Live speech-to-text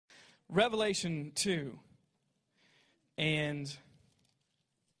Revelation 2. And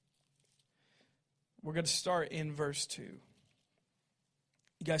we're going to start in verse 2. You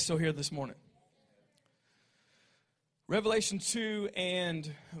guys still here this morning? Revelation 2 and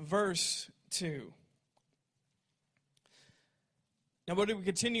verse 2. Now, we're going to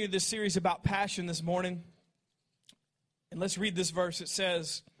continue this series about passion this morning. And let's read this verse. It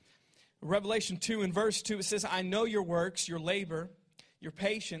says, Revelation 2 and verse 2, it says, I know your works, your labor, your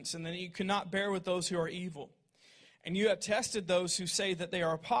patience, and that you cannot bear with those who are evil. And you have tested those who say that they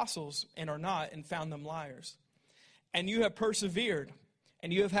are apostles and are not, and found them liars. And you have persevered,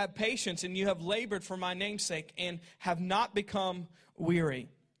 and you have had patience, and you have labored for my name's sake, and have not become weary.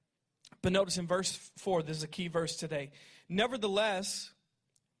 But notice in verse 4, this is a key verse today. Nevertheless,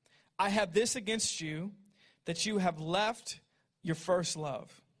 I have this against you, that you have left your first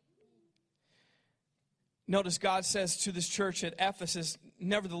love. Notice God says to this church at Ephesus,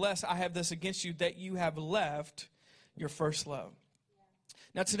 nevertheless, I have this against you, that you have left your first love.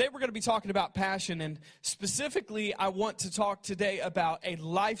 Now, today we're going to be talking about passion, and specifically, I want to talk today about a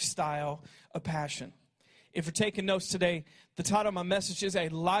lifestyle of passion. If you're taking notes today, the title of my message is A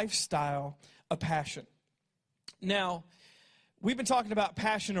Lifestyle of Passion. Now, we've been talking about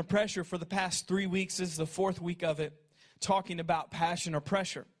passion or pressure for the past 3 weeks. This is the fourth week of it, talking about passion or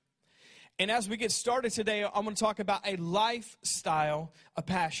pressure. And as we get started today, I'm going to talk about a lifestyle of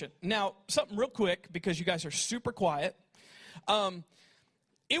passion. Now, something real quick, because you guys are super quiet.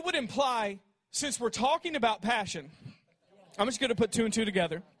 It would imply, since we're talking about passion, I'm just going to put two and two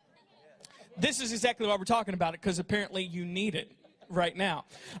together. This is exactly why we're talking about it, because apparently you need it right now.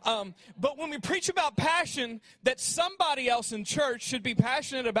 But when we preach about passion, that somebody else in church should be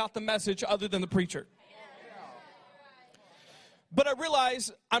passionate about the message other than the preacher. But I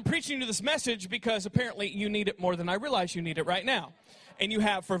realize I'm preaching to this message because apparently you need it more than I realize you need it right now. And you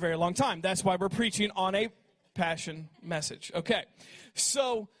have for a very long time. That's why we're preaching on a passion message. Okay.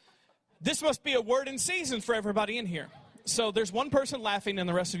 So this must be a word in season for everybody in here. So there's one person laughing and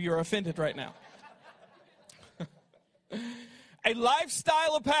the rest of you are offended right now. A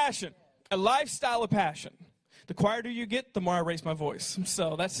lifestyle of passion. A lifestyle of passion. The quieter you get, the more I raise my voice.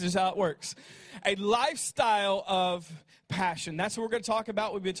 So that's just how it works. A lifestyle of passion. That's what we're going to talk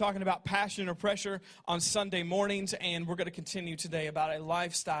about. We've been talking about passion or pressure on Sunday mornings, and we're going to continue today about a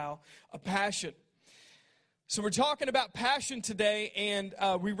lifestyle of passion. So we're talking about passion today, and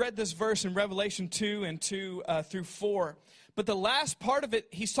we read this verse in Revelation 2 and 2 through 4. But the last part of it,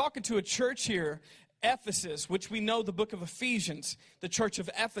 he's talking to a church here, Ephesus, which we know the book of Ephesians, the church of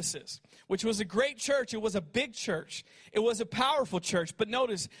Ephesus, which was a great church. It was a big church. It was a powerful church. But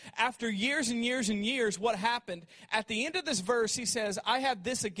notice, after years and years and years, what happened? At the end of this verse, he says, I have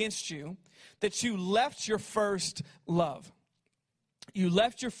this against you, that you left your first love. You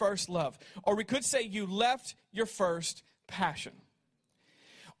left your first love. Or we could say you left your first passion.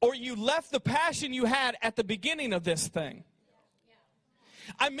 Or you left the passion you had at the beginning of this thing.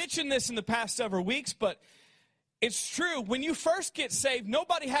 I mentioned this in the past several weeks, but it's true. When you first get saved,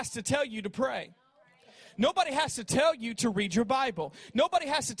 nobody has to tell you to pray. Nobody has to tell you to read your Bible. Nobody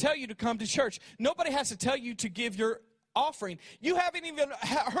has to tell you to come to church. Nobody has to tell you to give your offering. You haven't even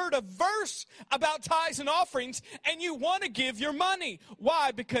heard a verse about tithes and offerings, and you want to give your money.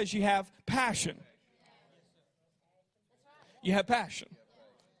 Why? Because you have passion. You have passion.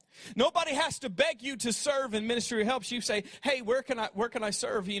 Nobody has to beg you to serve in ministry helps. You say, hey, where can I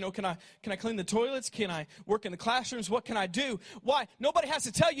serve? You know, can I clean the toilets? Can I work in the classrooms? What can I do? Why? Nobody has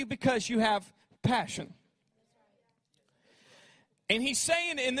to tell you, because you have passion. And he's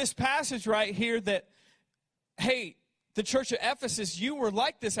saying in this passage right here that, hey, the church of Ephesus, you were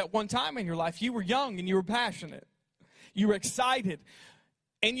like this at one time in your life. You were young and you were passionate. You were excited.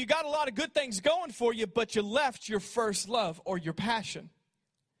 And you got a lot of good things going for you, but you left your first love or your passion.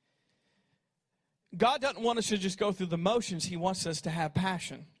 God doesn't want us to just go through the motions. He wants us to have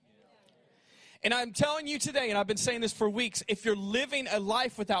passion. And I'm telling you today, and I've been saying this for weeks, if you're living a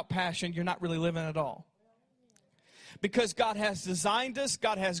life without passion, you're not really living at all. Because God has designed us,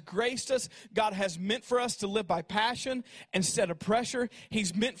 God has graced us, God has meant for us to live by passion instead of pressure.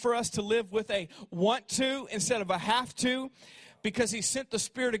 He's meant for us to live with a want to instead of a have to. Because he sent the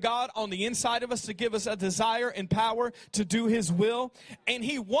Spirit of God on the inside of us to give us a desire and power to do his will. And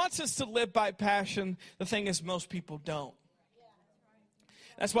he wants us to live by passion. The thing is, most people don't.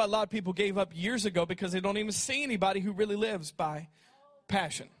 That's why a lot of people gave up years ago, because they don't even see anybody who really lives by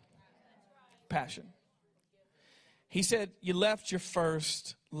passion. Passion. He said, you left your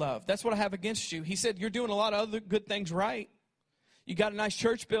first love. That's what I have against you. He said, you're doing a lot of other good things right. You got a nice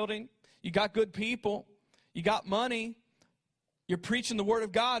church building. You got good people. You got money. You're preaching the Word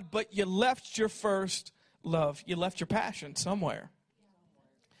of God, but you left your first love. You left your passion somewhere.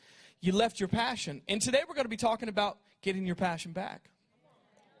 You left your passion. And today we're going to be talking about getting your passion back.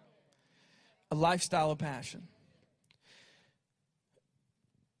 A lifestyle of passion.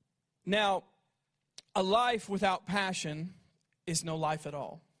 Now, a life without passion is no life at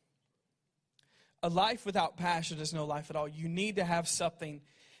all. A life without passion is no life at all. You need to have something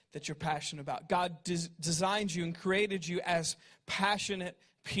that you're passionate about. God designed you and created you as passionate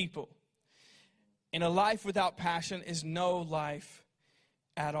people. And a life without passion is no life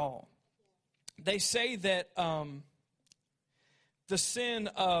at all. They say that the sin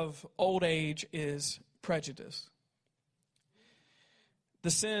of old age is prejudice.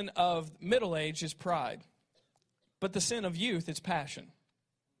 The sin of middle age is pride. But the sin of youth is passion.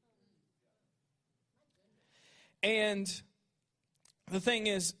 And the thing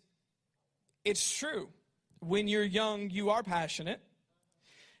is, it's true. When you're young, you are passionate.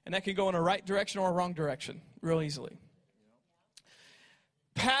 And that can go in a right direction or a wrong direction real easily.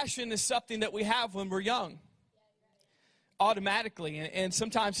 Passion is something that we have when we're young. Automatically. And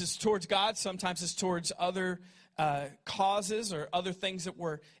sometimes it's towards God. Sometimes it's towards other causes or other things that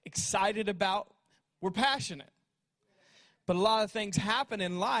we're excited about. We're passionate. But a lot of things happen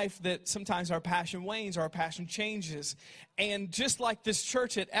in life that sometimes our passion wanes or our passion changes. And just like this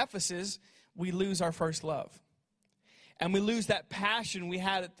church at Ephesus, we lose our first love. And we lose that passion we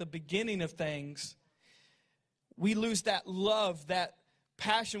had at the beginning of things. We lose that love, that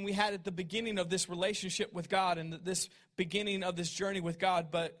passion we had at the beginning of this relationship with God and this beginning of this journey with God.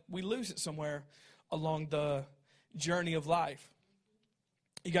 But we lose it somewhere along the journey of life.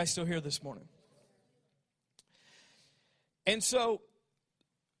 You guys still here this morning? And so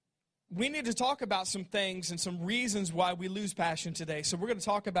we need to talk about some things and some reasons why we lose passion today. So we're going to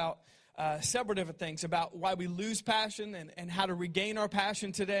talk about several different things about why we lose passion and how to regain our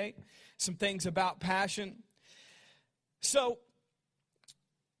passion today. Some things about passion. So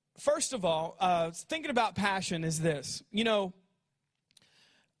first of all, thinking about passion is this. You know,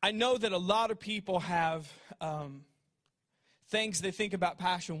 I know that a lot of people have things they think about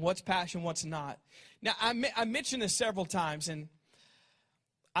passion, what's not. Now, I mentioned this several times, and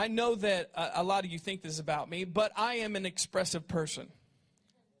I know that a lot of you think this about me, but I am an expressive person.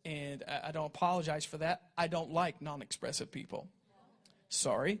 And I don't apologize for that. I don't like non-expressive people.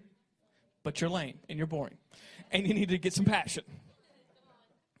 Sorry, but you're lame and you're boring. And you need to get some passion.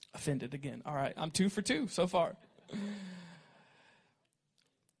 Offended again. All right, I'm 2 for 2 so far.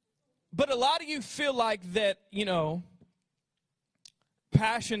 But a lot of you feel like that, you know,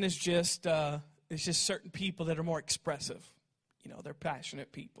 passion is just certain people that are more expressive. You know, they're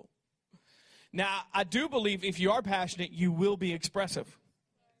passionate people. Now, I do believe if you are passionate, you will be expressive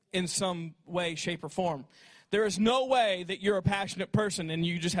in some way, shape, or form. There is no way that you're a passionate person and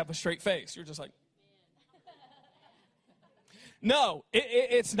you just have a straight face. You're just like, no,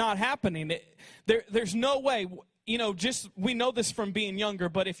 it's not happening. There's no way. You know, we know this from being younger,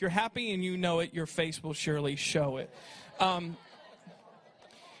 but if you're happy and you know it, your face will surely show it.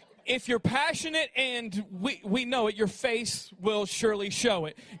 If you're passionate and we know it, your face will surely show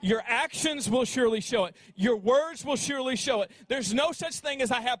it. Your actions will surely show it. Your words will surely show it. There's no such thing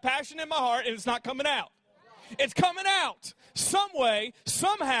as I have passion in my heart and it's not coming out. It's coming out some way,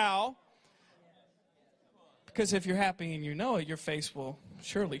 somehow. Because if you're happy and you know it, your face will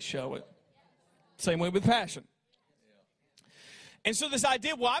surely show it. Same way with passion. And so this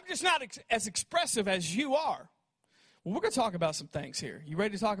idea, well, I'm just not as expressive as you are. Well, we're going to talk about some things here. You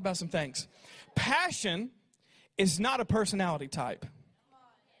ready to talk about some things? Passion is not a personality type.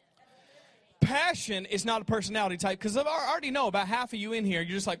 Passion is not a personality type because I already know about half of you in here.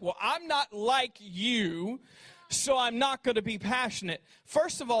 You're just like, well, I'm not like you, so I'm not going to be passionate.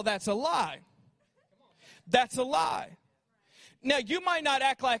 First of all, that's a lie. That's a lie. Now, you might not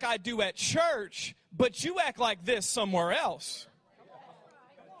act like I do at church, but you act like this somewhere else.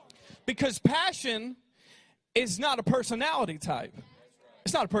 Because passion is not a personality type.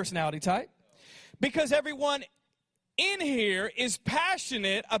 It's not a personality type. Because everyone in here is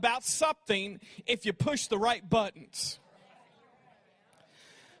passionate about something if you push the right buttons.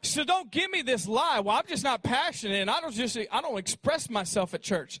 So don't give me this lie. Well, I'm just not passionate and I don't express myself at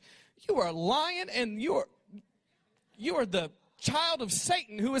church. You are lying and you are the child of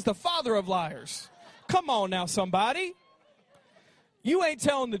Satan who is the father of liars. Come on now, somebody. You ain't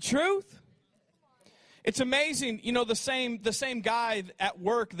telling the truth. It's amazing, you know, the same guy at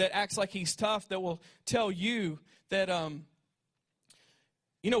work that acts like he's tough that will tell you that,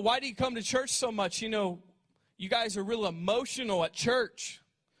 you know, why do you come to church so much? You know, you guys are real emotional at church.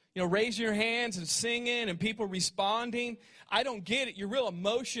 raising your hands and singing and people responding. I don't get it. You're real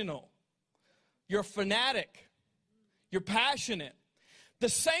emotional. You're a fanatic. You're passionate. The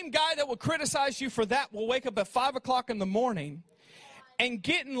same guy that will criticize you for that will wake up at 5 o'clock in the morning and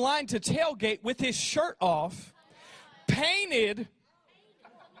get in line to tailgate with his shirt off, painted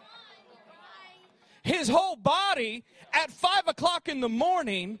his whole body at 5 o'clock in the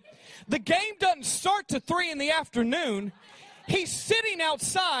morning. The game doesn't start to 3 in the afternoon. He's sitting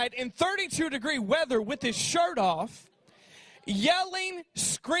outside in 32-degree weather with his shirt off, yelling,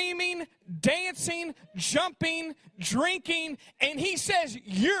 screaming, dancing, jumping, drinking, and he says,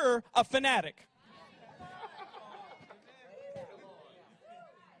 you're a fanatic.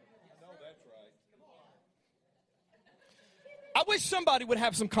 I wish somebody would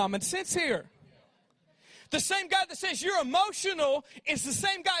have some common sense here. The same guy that says you're emotional is the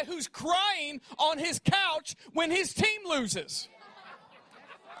same guy who's crying on his couch when his team loses.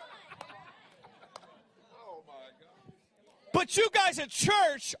 But you guys at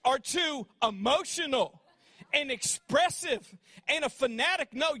church are too emotional and expressive and a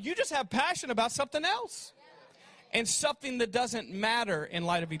fanatic. No, you just have passion about something else and something that doesn't matter in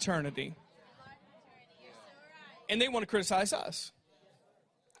light of eternity. And they want to criticize us.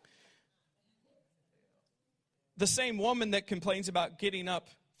 The same woman that complains about getting up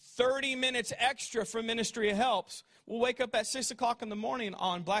 30 minutes extra for Ministry of Helps will wake up at 6 o'clock in the morning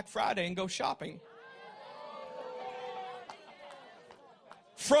on Black Friday and go shopping.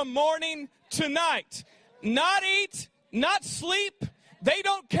 From morning to night. Not eat, not sleep. They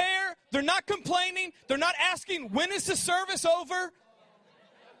don't care. They're not complaining. They're not asking, when is the service over?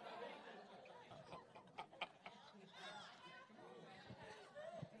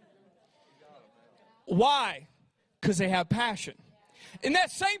 Why? Because they have passion. And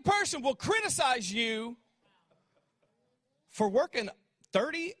that same person will criticize you for working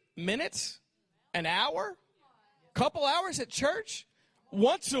 30 minutes, an hour, couple hours at church,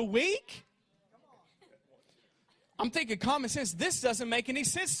 once a week. I'm thinking common sense. This doesn't make any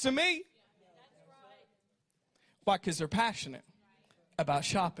sense to me. Why? Because they're passionate about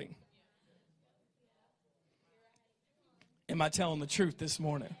shopping. Am I telling the truth this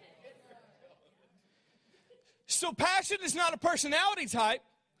morning? So passion is not a personality type.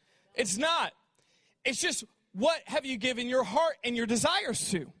 It's not. It's just what have you given your heart and your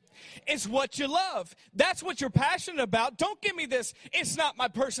desires to. It's what you love. That's what you're passionate about. Don't give me this, it's not my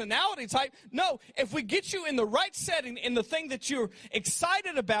personality type. No, if we get you in the right setting, in the thing that you're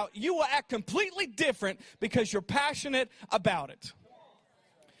excited about, you will act completely different because you're passionate about it.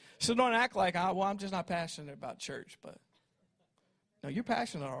 So don't act like, I'm just not passionate about church. But no, you're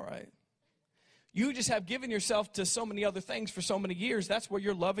passionate, all right. You just have given yourself to so many other things for so many years. That's where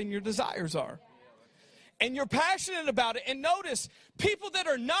your love and your desires are. And you're passionate about it. And notice, people that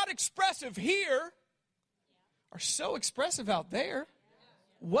are not expressive here are so expressive out there.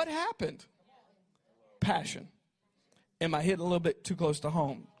 What happened? Passion. Am I hitting a little bit too close to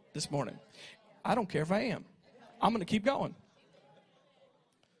home this morning? I don't care if I am. I'm going to keep going.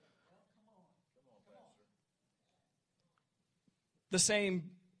 The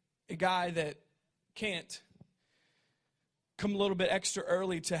same guy that can't come a little bit extra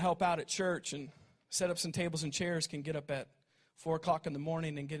early to help out at church and set up some tables and chairs can get up at 4 o'clock in the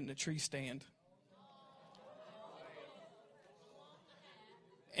morning and get in a tree stand.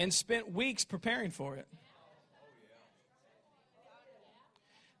 And spent weeks preparing for it.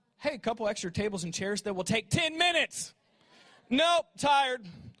 Hey, a couple extra tables and chairs that will take 10 minutes. Nope, tired.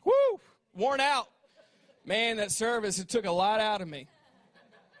 Woo, worn out. Man, that service, it took a lot out of me.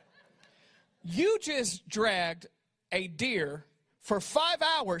 You just dragged a deer for 5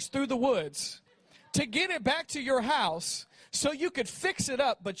 hours through the woods to get it back to your house so you could fix it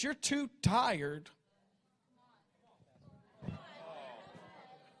up, but you're too tired.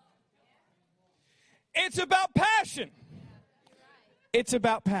 It's about passion. It's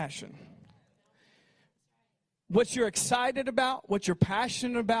about passion. What you're excited about, what you're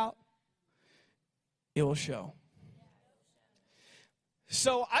passionate about, it will show.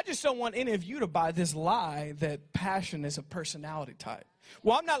 So I just don't want any of you to buy this lie that passion is a personality type.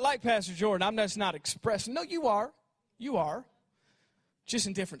 Well, I'm not like Pastor Jordan. I'm just not expressing. No, you are. You are. Just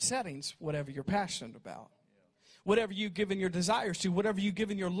in different settings, whatever you're passionate about. Whatever you've given your desires to, whatever you've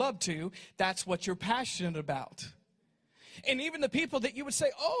given your love to, that's what you're passionate about. And even the people that you would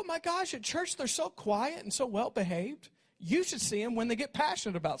say, oh my gosh, at church they're so quiet and so well behaved. You should see them when they get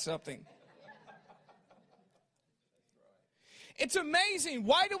passionate about something. It's amazing.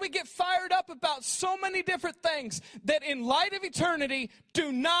 Why do we get fired up about so many different things that in light of eternity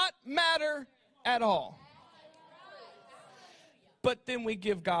do not matter at all? But then we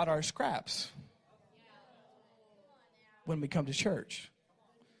give God our scraps when we come to church.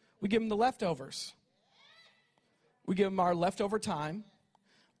 We give him the leftovers. We give him our leftover time,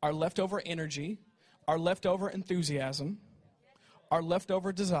 our leftover energy, our leftover enthusiasm, our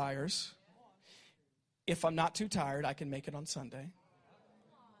leftover desires. If I'm not too tired, I can make it on Sunday.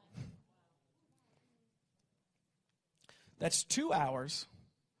 That's 2 hours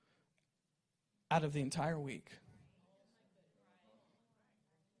out of the entire week.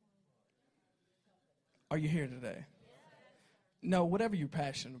 Are you here today? No, whatever you're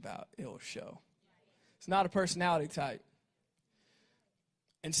passionate about, it'll show. It's not a personality type.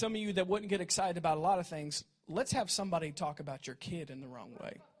 And some of you that wouldn't get excited about a lot of things, let's have somebody talk about your kid in the wrong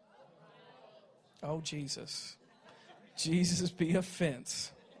way. Oh, Jesus. Jesus be a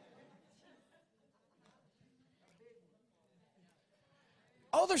fence.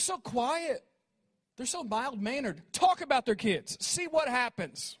 Oh, they're so quiet. They're so mild-mannered. Talk about their kids. See what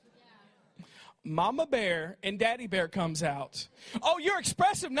happens. Mama Bear and Daddy Bear comes out. Oh, you're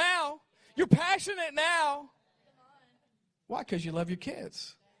expressive now. You're passionate now. Why? Because you love your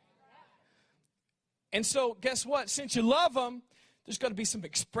kids. And so, guess what? Since you love them, there's got to be some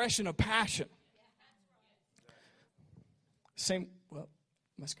expression of passion. Well,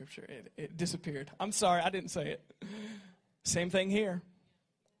 my scripture, it disappeared. I'm sorry, I didn't say it. Same thing here.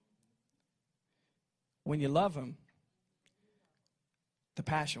 When you love them, the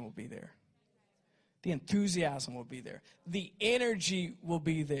passion will be there. The enthusiasm will be there. The energy will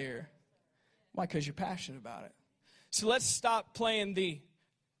be there. Why? Because you're passionate about it. So let's stop playing the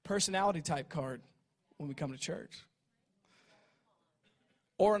personality type card when we come to church.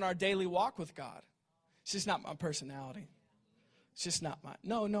 Or in our daily walk with God. It's just not my personality. It's just not my...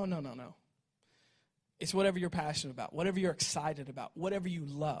 No. It's whatever you're passionate about, whatever you're excited about, whatever you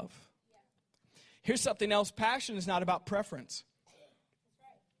love. Here's something else. Passion is not about preference.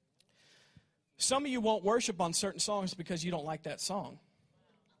 Some of you won't worship on certain songs because you don't like that song.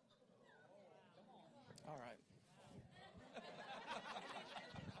 All right.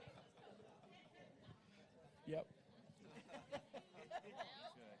 Yep.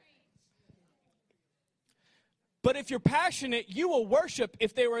 But if you're passionate, you will worship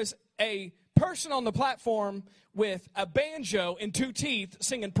if there was a person on the platform with a banjo and 2 teeth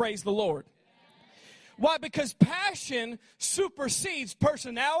singing Praise the Lord. Why? Because passion supersedes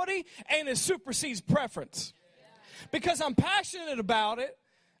personality and it supersedes preference. Because I'm passionate about it,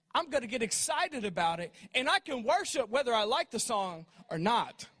 I'm going to get excited about it, and I can worship whether I like the song or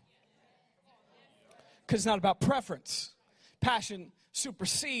not. Because it's not about preference. Passion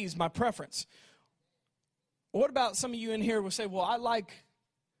supersedes my preference. What about some of you in here will say, well, I like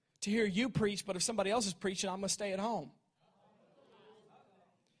to hear you preach, but if somebody else is preaching, I'm going to stay at home.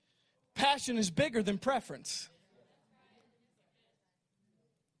 Passion is bigger than preference.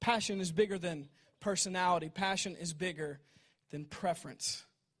 Passion is bigger than personality. Passion is bigger than preference.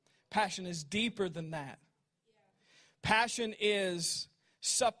 Passion is deeper than that. Passion is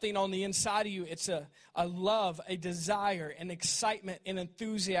something on the inside of you. It's a love, a desire, an excitement, an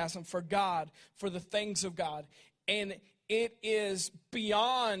enthusiasm for God, for the things of God. And it is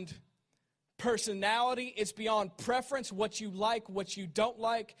beyond personality. It's beyond preference, what you like, what you don't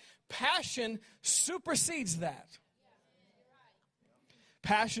like. Passion supersedes that.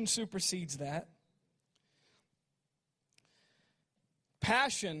 Passion supersedes that.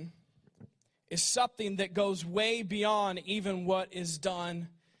 Passion is something that goes way beyond even what is done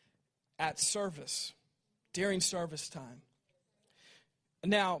at service, during service time.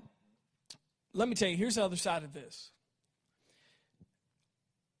 Now, let me tell you, here's the other side of this.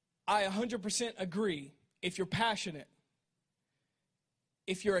 I 100% agree. If you're passionate,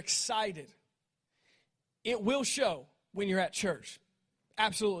 if you're excited, it will show when you're at church.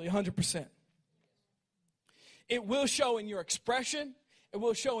 Absolutely, 100%. It will show in your expression. It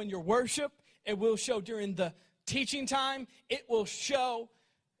will show in your worship. It will show during the teaching time. It will show.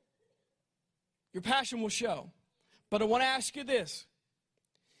 Your passion will show. But I want to ask you this.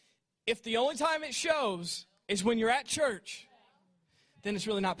 If the only time it shows is when you're at church, then it's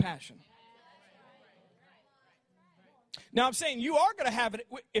really not passion. Now, I'm saying you are going to have it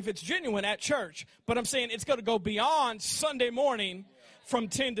if it's genuine at church, but I'm saying it's going to go beyond Sunday morning from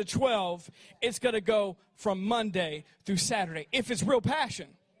 10 to 12. It's going to go from Monday through Saturday if it's real passion.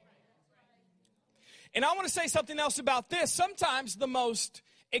 And I want to say something else about this. Sometimes the most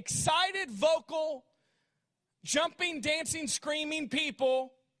excited, vocal, jumping, dancing, screaming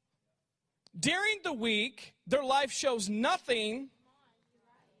people during the week, their life shows nothing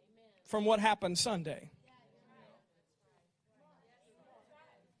from what happened Sunday.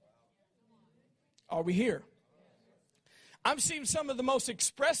 Are we here? I'm seeing some of the most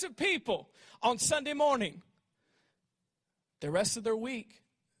expressive people on Sunday morning. The rest of their week,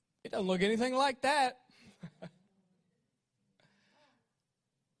 it doesn't look anything like that.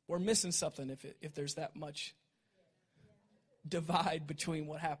 We're missing something if there's that much divide between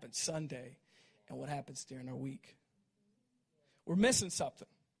what happens Sunday and what happens during our week. We're missing something.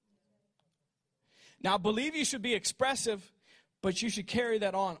 Now, I believe you should be expressive, but you should carry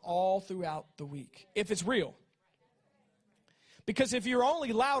that on all throughout the week, if it's real. Because if you're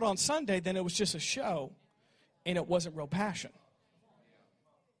only loud on Sunday, then it was just a show, and it wasn't real passion.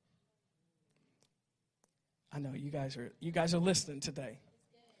 I know you guys are listening today.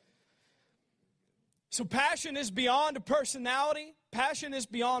 So passion is beyond a personality. Passion is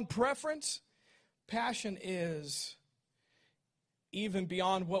beyond preference. Passion is even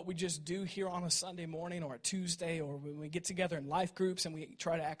beyond what we just do here on a Sunday morning or a Tuesday, or when we get together in life groups and we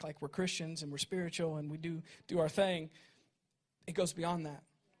try to act like we're Christians and we're spiritual and we do our thing. It goes beyond that.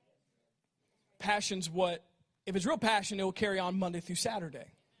 Passion's what, if it's real passion, it will carry on Monday through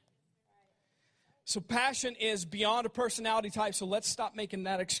Saturday. So passion is beyond a personality type, so let's stop making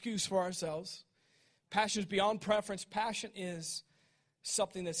that excuse for ourselves. Passion is beyond preference. Passion is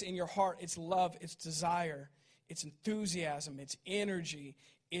something that's in your heart. It's love, it's desire, it's enthusiasm, it's energy,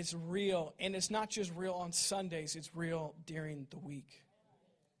 it's real. And it's not just real on Sundays, it's real during the week.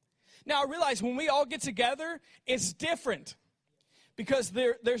 Now I realize when we all get together, it's different. Because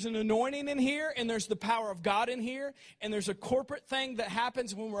there's an anointing in here, and there's the power of God in here, and there's a corporate thing that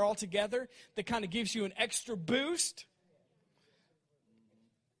happens when we're all together that kind of gives you an extra boost,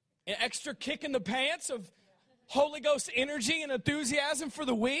 an extra kick in the pants of Holy Ghost energy and enthusiasm for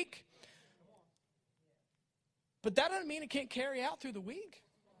the week. But that doesn't mean it can't carry out through the week.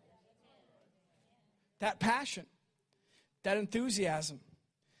 That passion, that enthusiasm,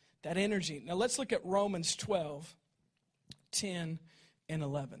 that energy. Now let's look at Romans 12, 10 and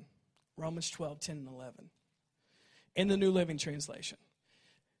 11. Romans 12, 10 and 11. In the New Living Translation.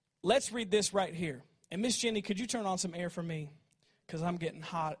 Let's read this right here. And Miss Jenny, could you turn on some air for me? Because I'm getting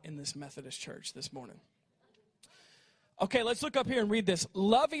hot in this Methodist church this morning. Okay, let's look up here and read this.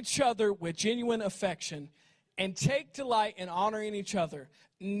 Love each other with genuine affection and take delight in honoring each other.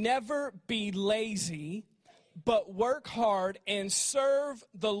 Never be lazy, but work hard and serve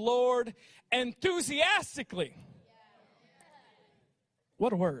the Lord enthusiastically.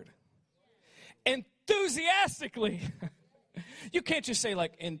 What a word. Enthusiastically. You can't just say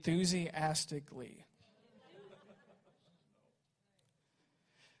like enthusiastically.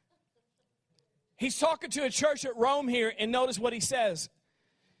 He's talking to a church at Rome here, and notice what he says.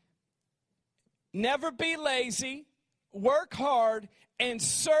 Never be lazy, work hard, and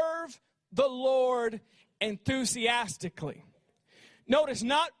serve the Lord enthusiastically. Notice,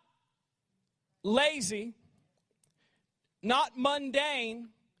 not lazy, not mundane,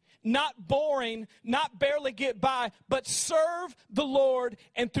 not boring, not barely get by, but serve the Lord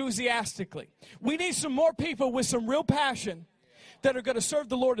enthusiastically. We need some more people with some real passion that are going to serve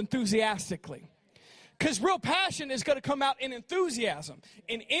the Lord enthusiastically. Because real passion is going to come out in enthusiasm,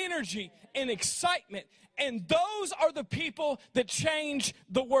 in energy, in excitement. And those are the people that change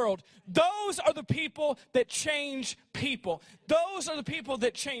the world. Those are the people that change people. Those are the people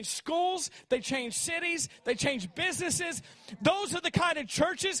that change schools, they change cities, they change businesses. Those are the kind of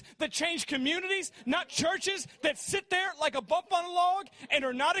churches that change communities, not churches that sit there like a bump on a log and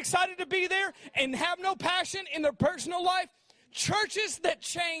are not excited to be there and have no passion in their personal life. Churches that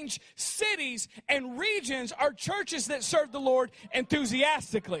change cities and regions are churches that serve the Lord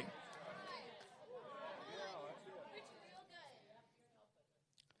enthusiastically.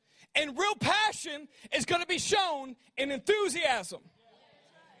 And real passion is going to be shown in enthusiasm.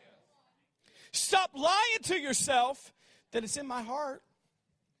 Stop lying to yourself that it's in my heart.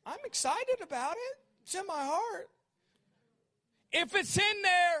 I'm excited about it. It's in my heart. If it's in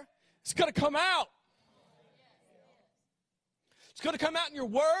there, it's going to come out. It's going to come out in your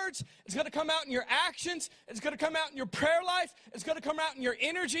words. It's going to come out in your actions. It's going to come out in your prayer life. It's going to come out in your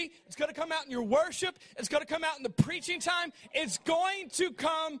energy. It's going to come out in your worship. It's going to come out in the preaching time. It's going to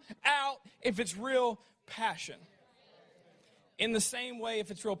come out if it's real passion. In the same way, if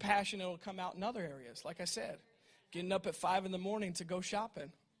it's real passion, it will come out in other areas. Like I said, getting up at 5 in the morning to go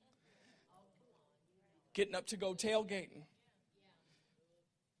shopping. Getting up to go tailgating.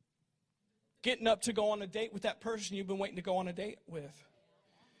 Getting up to go on a date with that person you've been waiting to go on a date with.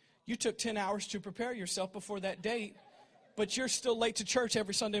 You took 10 hours to prepare yourself before that date, but you're still late to church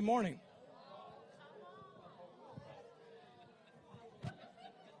every Sunday morning.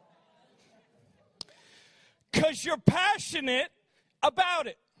 Because you're passionate about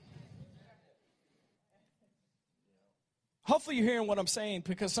it. Hopefully you're hearing what I'm saying,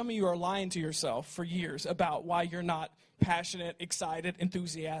 because some of you are lying to yourself for years about why you're not passionate, excited,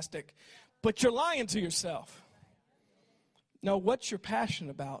 enthusiastic. But you're lying to yourself. No, what you're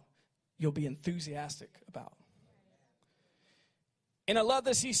passionate about, you'll be enthusiastic about. And I love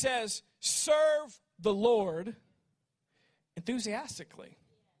this. He says, serve the Lord enthusiastically.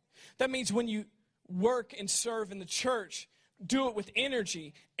 That means when you work and serve in the church, do it with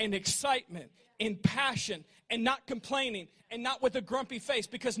energy and excitement and passion and not complaining and not with a grumpy face,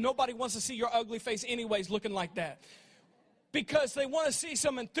 because nobody wants to see your ugly face anyways looking like that. Because they want to see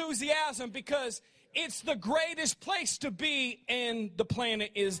some enthusiasm, because it's the greatest place to be in the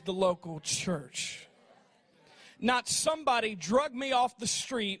planet is the local church. Not somebody drugged me off the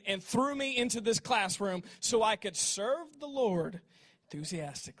street and threw me into this classroom so I could serve the Lord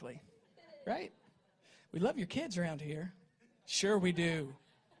enthusiastically. Right? We love your kids around here. Sure we do.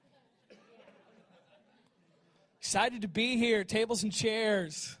 Excited to be here, tables and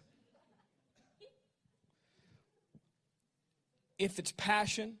chairs. If it's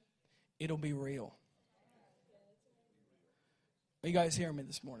passion, it'll be real. Are you guys hearing me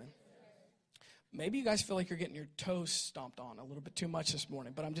this morning? Maybe you guys feel like you're getting your toes stomped on a little bit too much this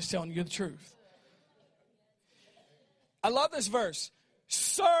morning, but I'm just telling you the truth. I love this verse.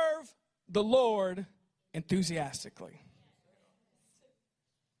 Serve the Lord enthusiastically.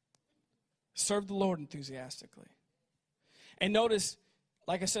 Serve the Lord enthusiastically. And notice,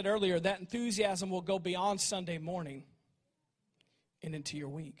 like I said earlier, that enthusiasm will go beyond Sunday morning and into your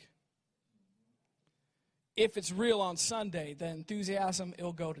week. If it's real on Sunday, the enthusiasm,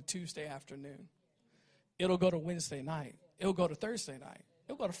 it'll go to Tuesday afternoon. It'll go to Wednesday night. It'll go to Thursday night.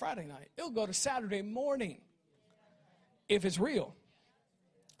 It'll go to Friday night. It'll go to Saturday morning. If it's real.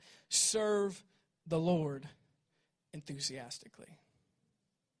 Serve the Lord enthusiastically.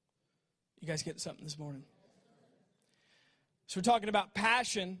 You guys getting something this morning? So we're talking about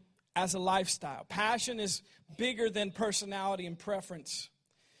passion as a lifestyle. Passion is bigger than personality and preference.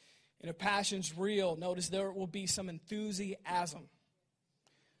 And if passion's real, notice there will be some enthusiasm.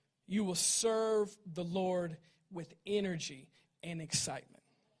 You will serve the Lord with energy and excitement.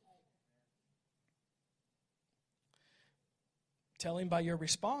 Tell him by your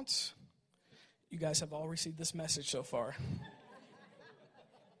response, you guys have all received this message so far.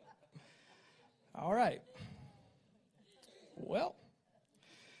 All right. Well,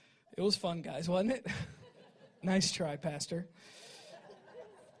 it was fun, guys, wasn't it? Nice try, Pastor.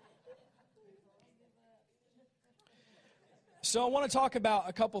 So I want to talk about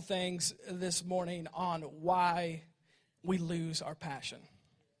a couple things this morning on why we lose our passion.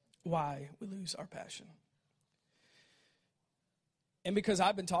 Why we lose our passion. And because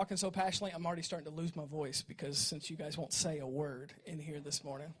I've been talking so passionately, I'm already starting to lose my voice, because since you guys won't say a word in here this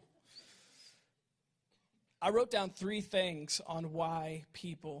morning. I wrote down 3 things on why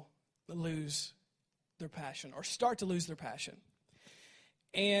people lose their passion or start to lose their passion.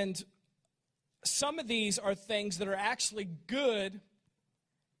 And some of these are things that are actually good,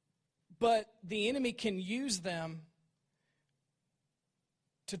 but the enemy can use them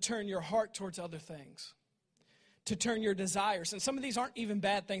to turn your heart towards other things, to turn your desires. And some of these aren't even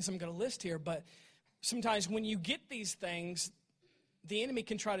bad things I'm going to list here, but sometimes when you get these things, the enemy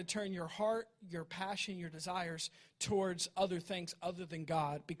can try to turn your heart, your passion, your desires towards other things other than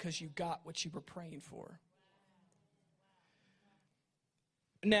God, because you got what you were praying for.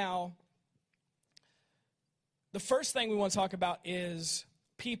 Now, the first thing we want to talk about is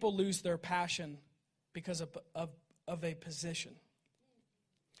people lose their passion because of a position.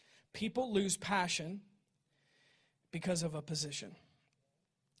 People lose passion because of a position.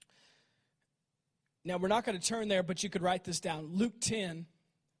 Now, we're not going to turn there, but you could write this down. Luke 10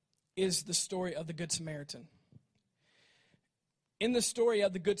 is the story of the Good Samaritan. In the story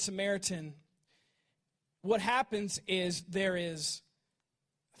of the Good Samaritan, what happens is there is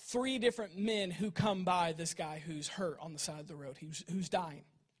 3 different men who come by this guy who's hurt on the side of the road, who's dying.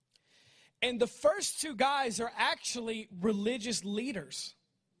 And the first 2 guys are actually religious leaders.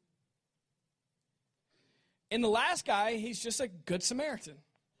 And the last guy, he's just a Good Samaritan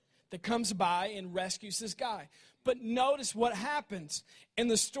that comes by and rescues this guy. But notice what happens. In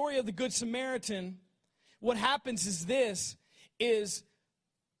the story of the Good Samaritan, what happens is this, is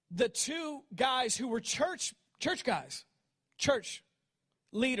the 2 guys who were church guys, church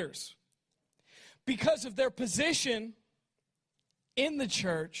leaders, because of their position in the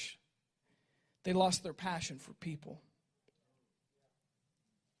church, they lost their passion for people.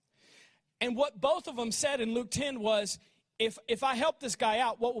 And what both of them said in Luke 10 was, if I help this guy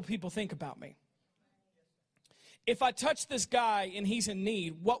out, what will people think about me? If I touch this guy and he's in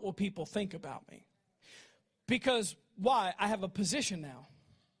need, what will people think about me? Because Why? I have a position now.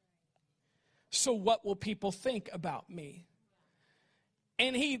 So what will people think about me?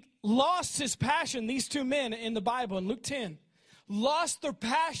 And he lost his passion. These two men in the Bible, in Luke 10, lost their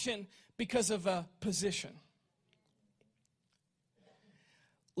passion because of a position.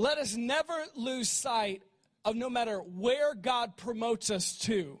 Let us never lose sight of, no matter where God promotes us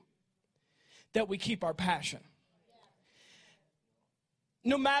to, that we keep our passion.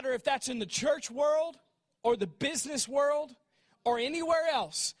 No matter if that's in the church world or the business world or anywhere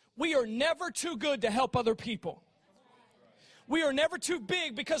else, we are never too good to help other people. We are never too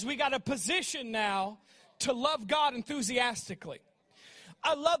big because we got a position now to love God enthusiastically.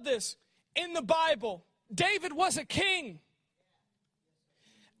 I love this. In the Bible, David was a king.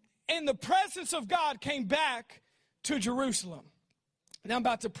 And the presence of God came back to Jerusalem. Now I'm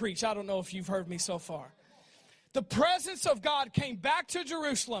about to preach. I don't know if you've heard me so far. The presence of God came back to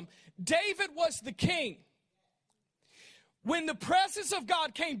Jerusalem. David was the king. When the presence of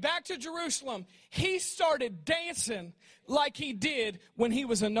God came back to Jerusalem, he started dancing like he did when he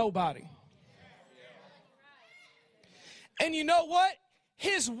was a nobody. And you know what?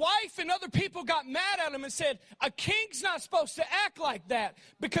 His wife and other people got mad at him and said, a king's not supposed to act like that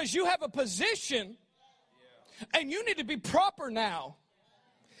because you have a position and you need to be proper now.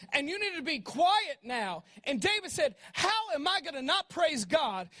 And you need to be quiet now. And David said, how am I going to not praise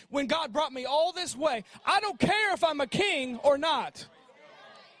God when God brought me all this way? I don't care if I'm a king or not.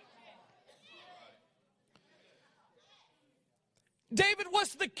 David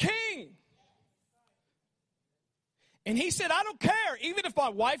was the king. And he said, I don't care, even if my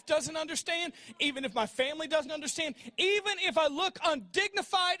wife doesn't understand, even if my family doesn't understand, even if I look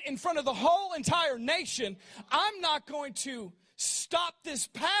undignified in front of the whole entire nation, I'm not going to stop this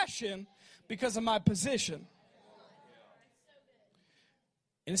passion because of my position.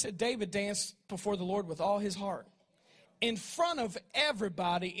 And it said David danced before the Lord with all his heart in front of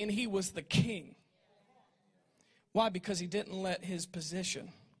everybody, and he was the king. Why? Because he didn't let his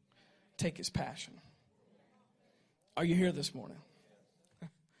position take his passion. Are you here this morning?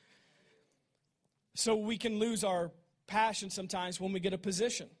 So we can lose our passion sometimes when we get a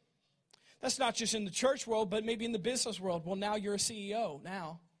position. That's not just in the church world, but maybe in the business world. Well, now you're a CEO.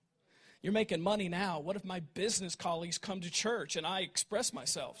 Now you're making money now. What if my business colleagues come to church and I express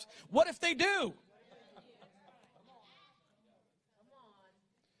myself? What if they do?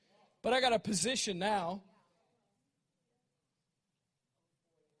 But I got a position now.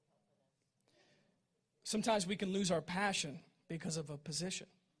 Sometimes we can lose our passion because of a position.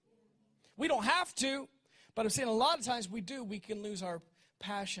 We don't have to, but I'm saying a lot of times we do. We can lose our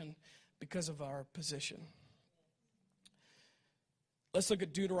passion because of our position. Let's look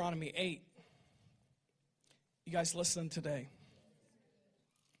at Deuteronomy 8. You guys listen today.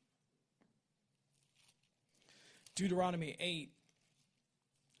 Deuteronomy 8.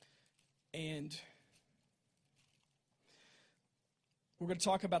 And we're going to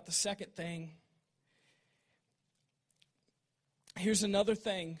talk about the second thing. Here's another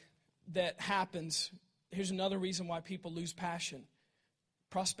thing that happens. Here's another reason why people lose passion.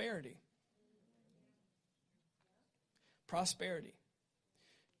 Prosperity. Prosperity.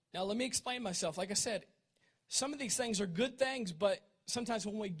 Now, let me explain myself. Like I said, some of these things are good things, but sometimes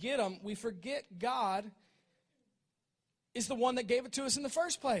when we get them, we forget God is the one that gave it to us in the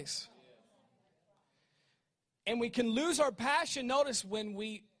first place. And we can lose our passion, notice, when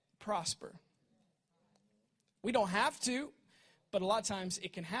we prosper. We don't have to, but a lot of times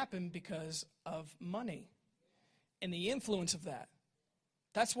it can happen because of money and the influence of that.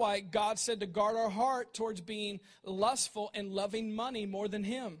 That's why God said to guard our heart towards being lustful and loving money more than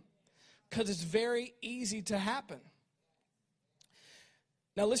Him, because it's very easy to happen.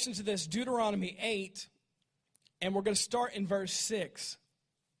 Now listen to this, Deuteronomy 8, and we're going to start in verse 6.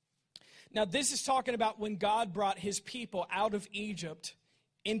 Now this is talking about when God brought His people out of Egypt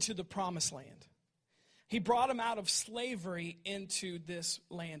into the promised land. He brought them out of slavery into this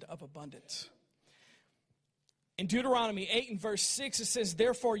land of abundance. In Deuteronomy 8 and verse 6, it says,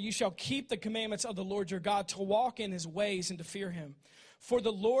 therefore you shall keep the commandments of the Lord your God to walk in His ways and to fear Him. For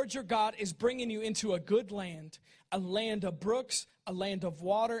the Lord your God is bringing you into a good land, a land of brooks, a land of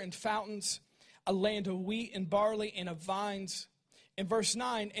water and fountains, a land of wheat and barley and of vines. In verse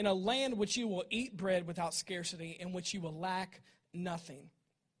 9, in a land which you will eat bread without scarcity, in which you will lack nothing,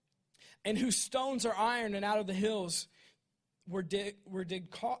 and whose stones are iron, and out of the hills were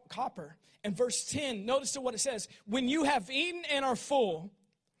dig copper. And verse 10, notice what it says. When you have eaten and are full,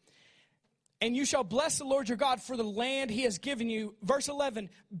 and you shall bless the Lord your God for the land He has given you. Verse 11,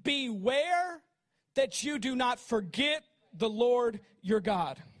 beware that you do not forget the Lord your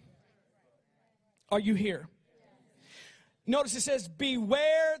God. Are you here? Notice it says,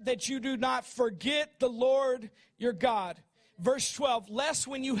 beware that you do not forget the Lord your God. Verse 12, lest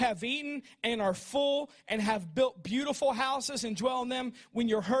when you have eaten and are full and have built beautiful houses and dwell in them, when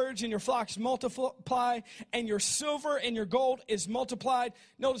your herds and your flocks multiply and your silver and your gold is multiplied.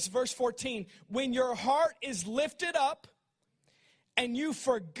 Notice verse 14, when your heart is lifted up and you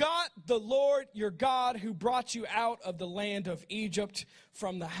forgot the Lord your God who brought you out of the land of Egypt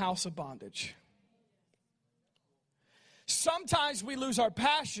from the house of bondage. Sometimes we lose our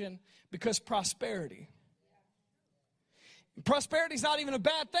passion because prosperity. Prosperity is not even a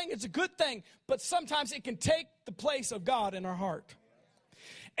bad thing. It's a good thing. But sometimes it can take the place of God in our heart.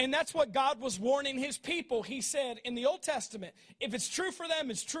 And that's what God was warning his people. He said in the Old Testament, if it's true for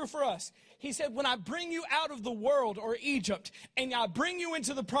them, it's true for us. He said, when I bring you out of the world or Egypt and I bring you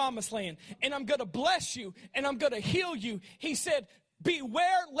into the promised land and I'm going to bless you and I'm going to heal you. He said,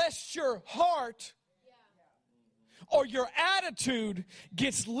 beware lest your heart or your attitude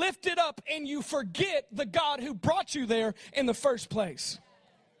gets lifted up and you forget the God who brought you there in the first place.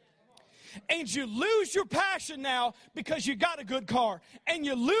 And you lose your passion now because you got a good car. And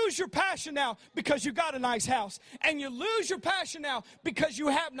you lose your passion now because you got a nice house. And you lose your passion now because you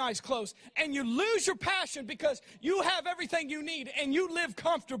have nice clothes. And you lose your passion because you have everything you need and you live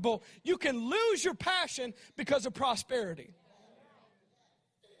comfortable. You can lose your passion because of prosperity.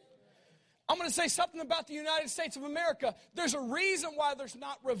 I'm going to say something about the United States of America. There's a reason why there's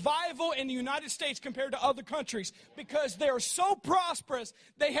not revival in the United States compared to other countries. Because they are so prosperous,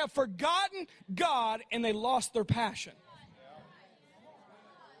 they have forgotten God and they lost their passion.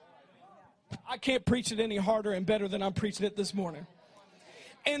 I can't preach it any harder and better than I'm preaching it this morning.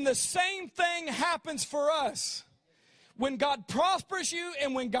 And the same thing happens for us. When God prospers you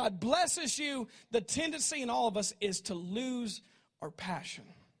and when God blesses you, the tendency in all of us is to lose our passion.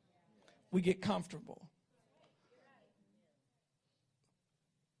 We get comfortable.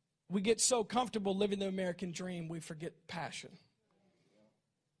 We get so comfortable living the American dream, we forget passion.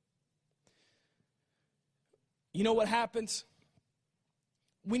 You know what happens?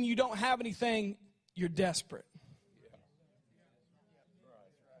 When you don't have anything, you're desperate.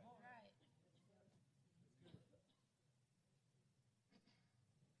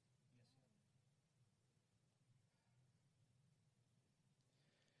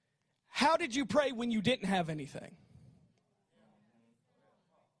 How did you pray when you didn't have anything?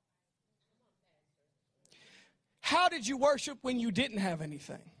 How did you worship when you didn't have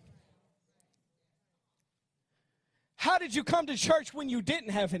anything? How did you come to church when you didn't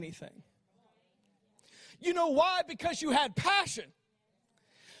have anything? You know why? Because you had passion.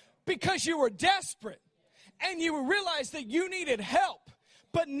 Because you were desperate. And you realized that you needed help.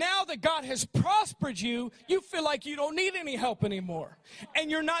 But now that God has prospered you, you feel like you don't need any help anymore. And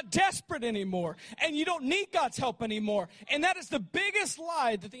you're not desperate anymore. And you don't need God's help anymore. And that is the biggest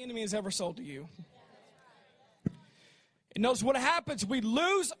lie that the enemy has ever sold to you. And notice what happens. We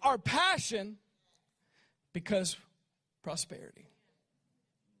lose our passion because prosperity.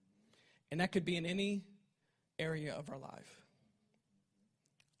 And that could be in any area of our life.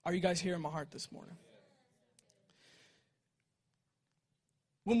 Are you guys hearing my heart this morning?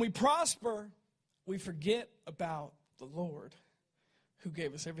 When we prosper, we forget about the Lord who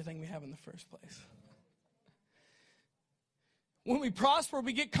gave us everything we have in the first place. When we prosper,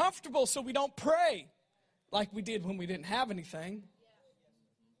 we get comfortable so we don't pray like we did when we didn't have anything.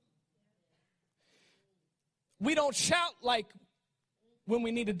 We don't shout like when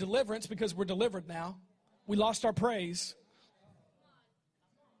we needed deliverance because we're delivered now. We lost our praise.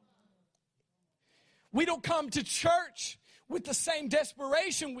 We don't come to church with the same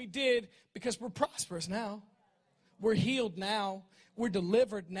desperation we did because we're prosperous now. We're healed now. We're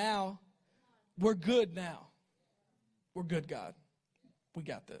delivered now. We're good now. We're good, God. We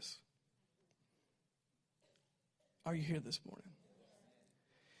got this. Are you here this morning?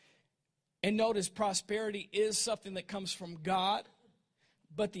 And notice prosperity is something that comes from God,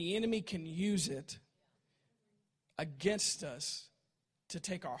 but the enemy can use it against us to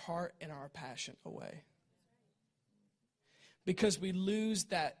take our heart and our passion away. Because we lose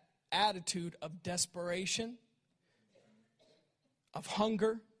that attitude of desperation, of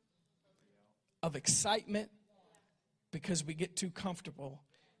hunger, of excitement, because we get too comfortable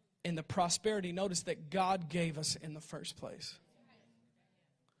in the prosperity, notice, that God gave us in the first place.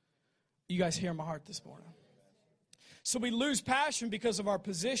 You guys hear my heart this morning? So we lose passion because of our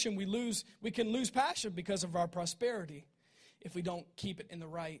position. We can lose passion because of our prosperity if we don't keep it in the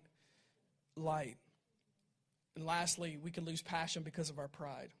right light. And lastly, we can lose passion because of our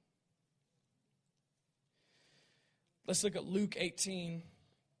pride. Let's look at Luke 18.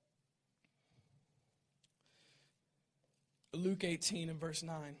 Luke 18 and verse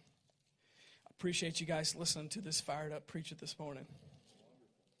 9. I appreciate you guys listening to this fired up preacher this morning.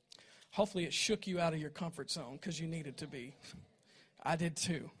 Hopefully it shook you out of your comfort zone because you needed to be. I did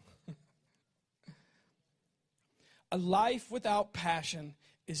too. A life without passion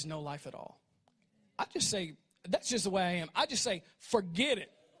is no life at all. I just say, that's just the way I am. I just say, forget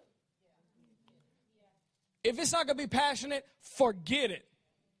it. If it's not going to be passionate, forget it.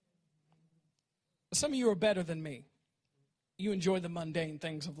 Some of you are better than me. You enjoy the mundane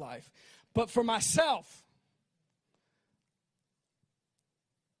things of life. But for myself,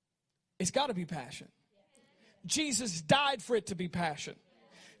 it's got to be passion. Jesus died for it to be passion.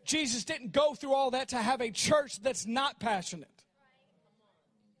 Jesus didn't go through all that to have a church that's not passionate.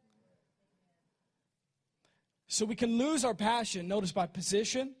 So we can lose our passion, notice, by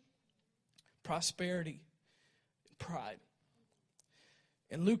position, prosperity, and pride.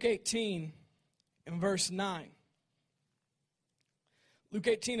 In Luke 18, in verse 9, Luke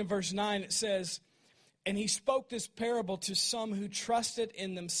 18 and verse 9, it says, and he spoke this parable to some who trusted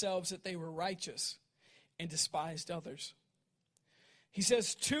in themselves that they were righteous and despised others. He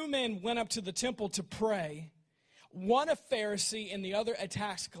says, 2 men went up to the temple to pray, one a Pharisee and the other a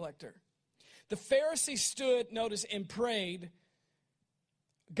tax collector. The Pharisee stood, notice, and prayed,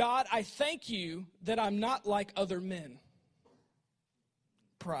 God, I thank you that I'm not like other men.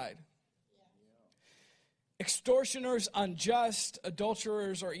 Pride. Extortioners, unjust,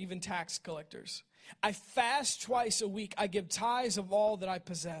 adulterers, or even tax collectors. I fast twice a week. I give tithes of all that I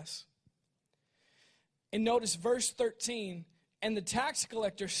possess. And notice verse 13, and the tax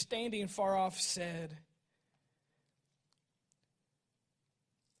collector standing far off said,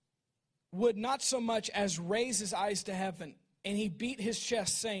 would not so much as raise his eyes to heaven, and he beat his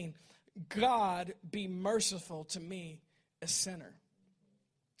chest, saying, God, be merciful to me, a sinner.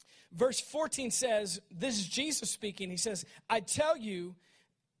 Verse 14 says, this is Jesus speaking. He says, I tell you,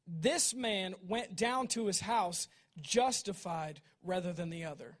 this man went down to his house justified rather than the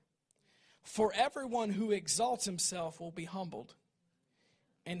other. For everyone who exalts himself will be humbled,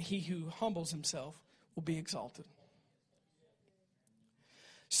 and he who humbles himself will be exalted.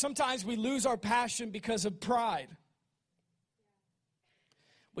 Sometimes we lose our passion because of pride.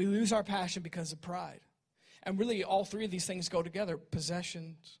 We lose our passion because of pride. And really, all three of these things go together.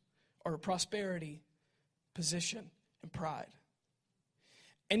 Possessions, or prosperity, position, and pride.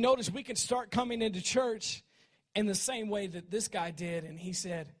 And notice we can start coming into church in the same way that this guy did. And he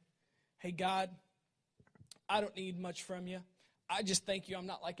said, hey, God, I don't need much from you. I just thank you I'm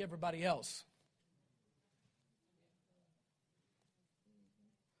not like everybody else.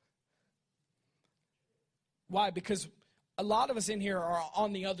 Why? Because a lot of us in here are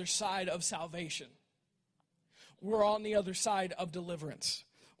on the other side of salvation. We're on the other side of deliverance.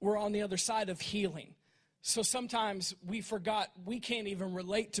 We're on the other side of healing. So sometimes we forgot we can't even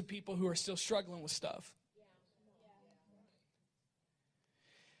relate to people who are still struggling with stuff.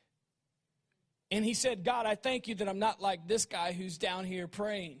 And he said, God, I thank you that I'm not like this guy who's down here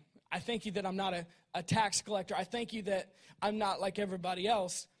praying. I thank you that I'm not a tax collector. I thank you that I'm not like everybody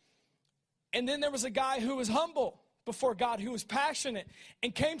else. And then there was a guy who was humble before God, who was passionate,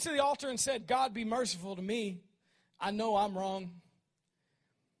 and came to the altar and said, God, be merciful to me. I know I'm wrong.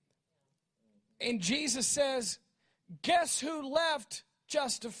 And Jesus says, guess who left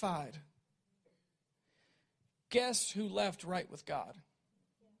justified? Guess who left right with God?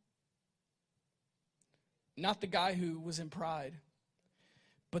 Not the guy who was in pride,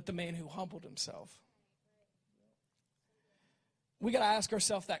 but the man who humbled himself. We got to ask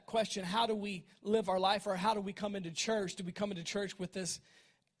ourselves that question. How do we live our life, or how do we come into church? Do we come into church with this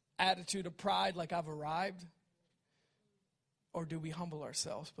attitude of pride, like I've arrived? Or do we humble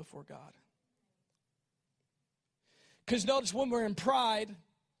ourselves before God? Because notice, when we're in pride,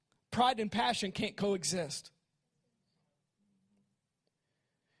 pride and passion can't coexist.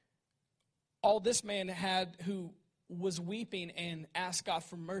 All this man had, who was weeping and asked God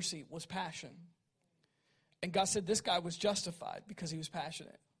for mercy, was passion. And God said this guy was justified because he was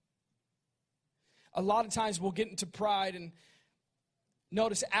passionate. A lot of times we'll get into pride, and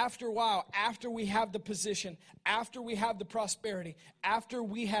notice after a while, after we have the position, after we have the prosperity, after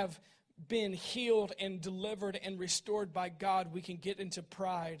we have been healed and delivered and restored by God, we can get into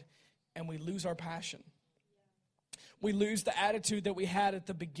pride and we lose our passion. We lose the attitude that we had at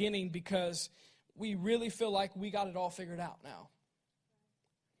the beginning because we really feel like we got it all figured out now.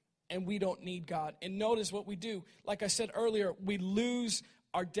 And we don't need God. And notice what we do. Like I said earlier, we lose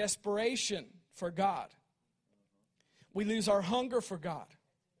our desperation for God. We lose our hunger for God.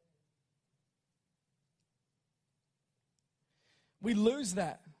 We lose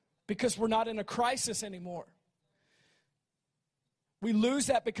that because we're not in a crisis anymore. We lose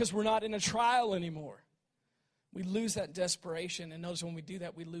that because we're not in a trial anymore. We lose that desperation, and notice when we do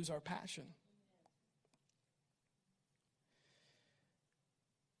that, we lose our passion.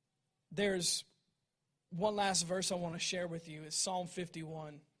 There's one last verse I want to share with you. It's Psalm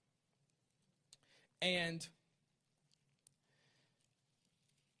 51. And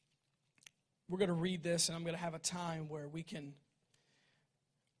we're going to read this, and I'm going to have a time where we can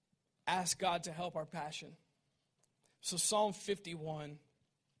ask God to help our passion. So Psalm 51.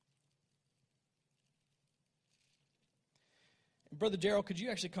 Brother Daryl, could you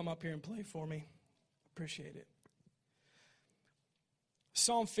actually come up here and play for me? Appreciate it.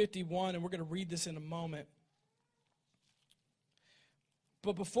 Psalm 51, and we're going to read this in a moment.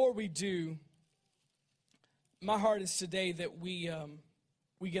 But before we do, my heart is today that we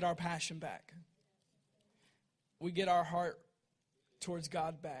get our passion back. We get our heart towards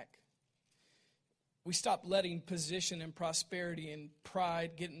God back. We stop letting position and prosperity and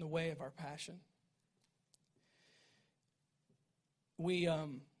pride get in the way of our passion. We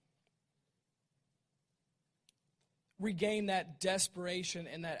regain that desperation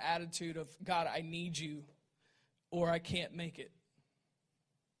and that attitude of, God, I need you or I can't make it.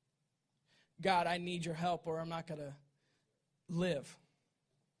 God, I need your help or I'm not going to live.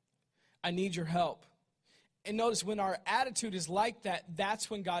 I need your help. And notice when our attitude is like that, that's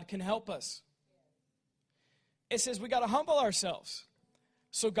when God can help us. It says we got to humble ourselves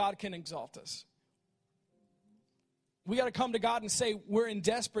so God can exalt us. We got to come to God and say we're in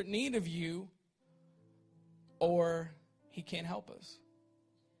desperate need of you or he can't help us.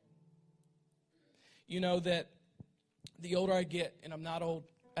 You know that the older I get, and I'm not old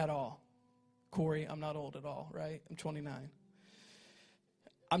at all. Corey, I'm not old at all, right? I'm 29.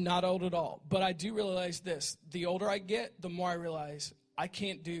 I'm not old at all. But I do realize this. The older I get, the more I realize I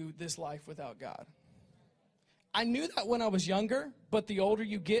can't do this life without God. I knew that when I was younger, but the older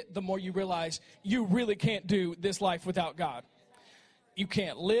you get, the more you realize you really can't do this life without God. You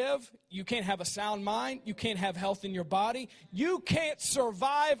can't live. You can't have a sound mind. You can't have health in your body. You can't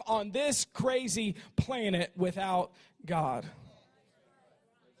survive on this crazy planet without God.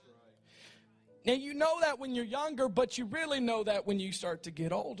 Now, you know that when you're younger, but you really know that when you start to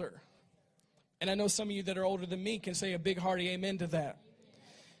get older. And I know some of you that are older than me can say a big hearty amen to that.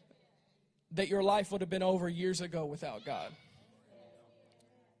 That your life would have been over years ago without God.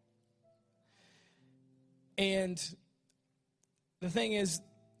 And the thing is,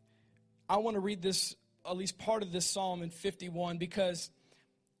 I want to read this, at least part of this Psalm in 51, because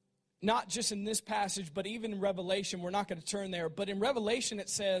not just in this passage, but even in Revelation, we're not going to turn there, but in Revelation it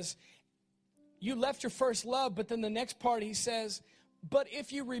says, you left your first love, but then the next part he says, but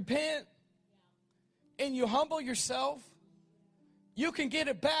if you repent and you humble yourself, you can get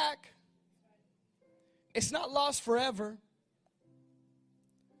it back. It's not lost forever.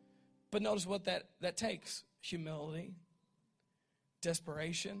 But notice what that takes. Humility,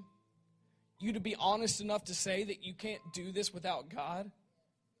 desperation. You to be honest enough to say that you can't do this without God.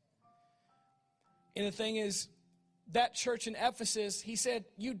 And the thing is, that church in Ephesus, he said,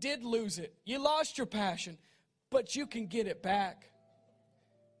 you did lose it. You lost your passion, but you can get it back.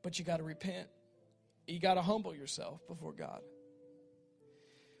 But you got to repent. You got to humble yourself before God.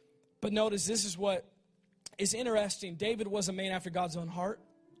 But notice, this is what is interesting. David was a man after God's own heart.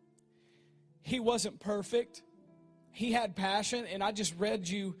 He wasn't perfect. He had passion, and I just read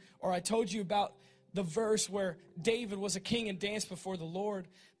you, or I told you about the verse where David was a king and danced before the Lord.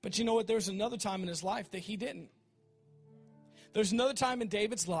 But you know what? There's another time in his life that he didn't. There's another time in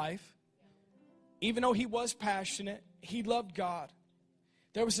David's life, even though he was passionate, he loved God.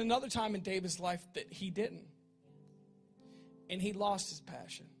 There was another time in David's life that he didn't. And he lost his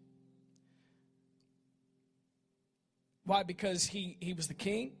passion. Why? Because he was the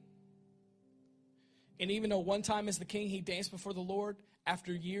king. And even though one time as the king he danced before the Lord,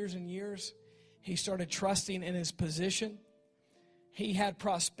 after years and years, he started trusting in his position. He had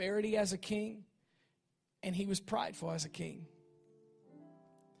prosperity as a king, and he was prideful as a king.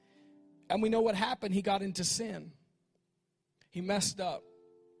 And we know what happened. He got into sin. He messed up.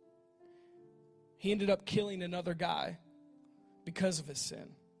 He ended up killing another guy because of his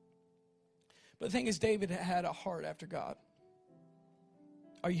sin. But the thing is, David had a heart after God.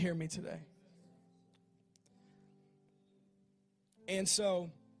 Are you hearing me today? And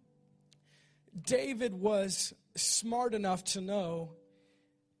so, David was smart enough to know,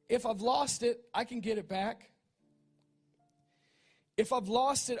 if I've lost it, I can get it back. If I've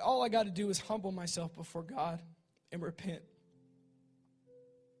lost it, all I got to do is humble myself before God and repent.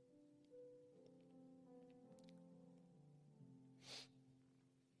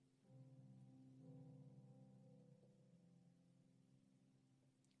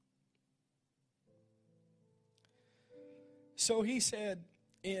 So he said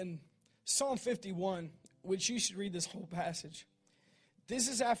in Psalm 51, which you should read this whole passage. This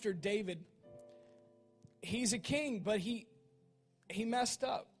is after David. He's a king, but he messed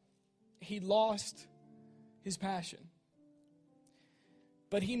up. He lost his passion.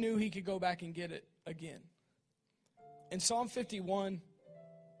 But he knew he could go back and get it again. In Psalm 51,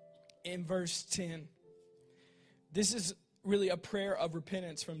 in verse 10, this is really a prayer of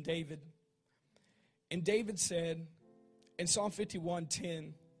repentance from David. And David said in Psalm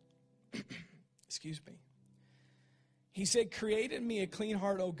 51:10, excuse me, he said, "Create in me a clean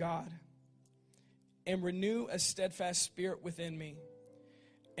heart, O God, and renew a steadfast spirit within me.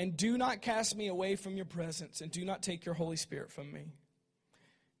 And do not cast me away from your presence, and do not take your Holy Spirit from me."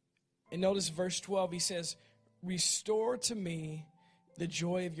 And notice verse 12, he says, "Restore to me the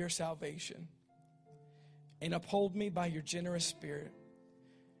joy of your salvation, and uphold me by your generous spirit."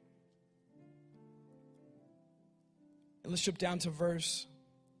 And let's jump down to verse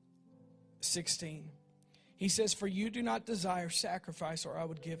 16. He says, "For you do not desire sacrifice, or I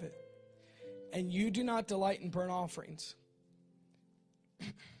would give it. And you do not delight in burnt offerings.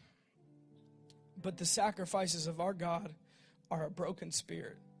 But the sacrifices of our God are a broken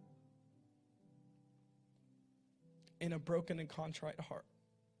spirit and a broken and contrite heart.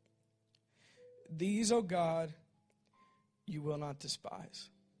 These, O God, you will not despise."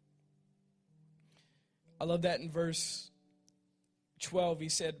 I love that in verse 12. He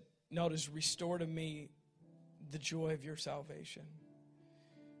said, notice, "Restore to me the joy of your salvation."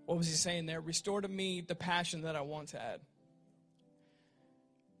 What was he saying there? Restore to me the passion that I once had.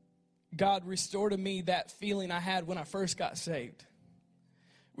 God, restore to me that feeling I had when I first got saved.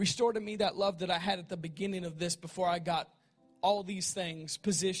 Restore to me that love that I had at the beginning of this before I got all these things,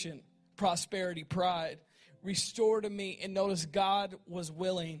 position, prosperity, pride. Restore to me. And notice God was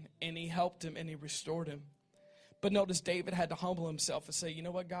willing, and he helped him, and he restored him. But notice David had to humble himself and say, "You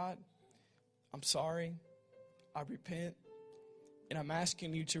know what, God? I'm sorry. I repent. And I'm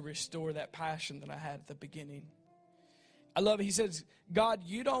asking you to restore that passion that I had at the beginning." I love it. He says, "God,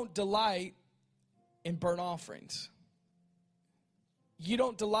 you don't delight in burnt offerings. You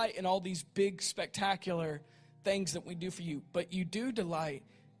don't delight in all these big, spectacular things that we do for you. But you do delight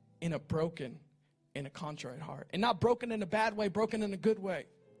in a broken and a contrite heart." And not broken in a bad way, broken in a good way.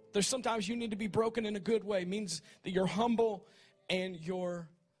 There's sometimes you need to be broken in a good way. It means that you're humble and your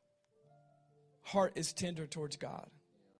heart is tender towards God.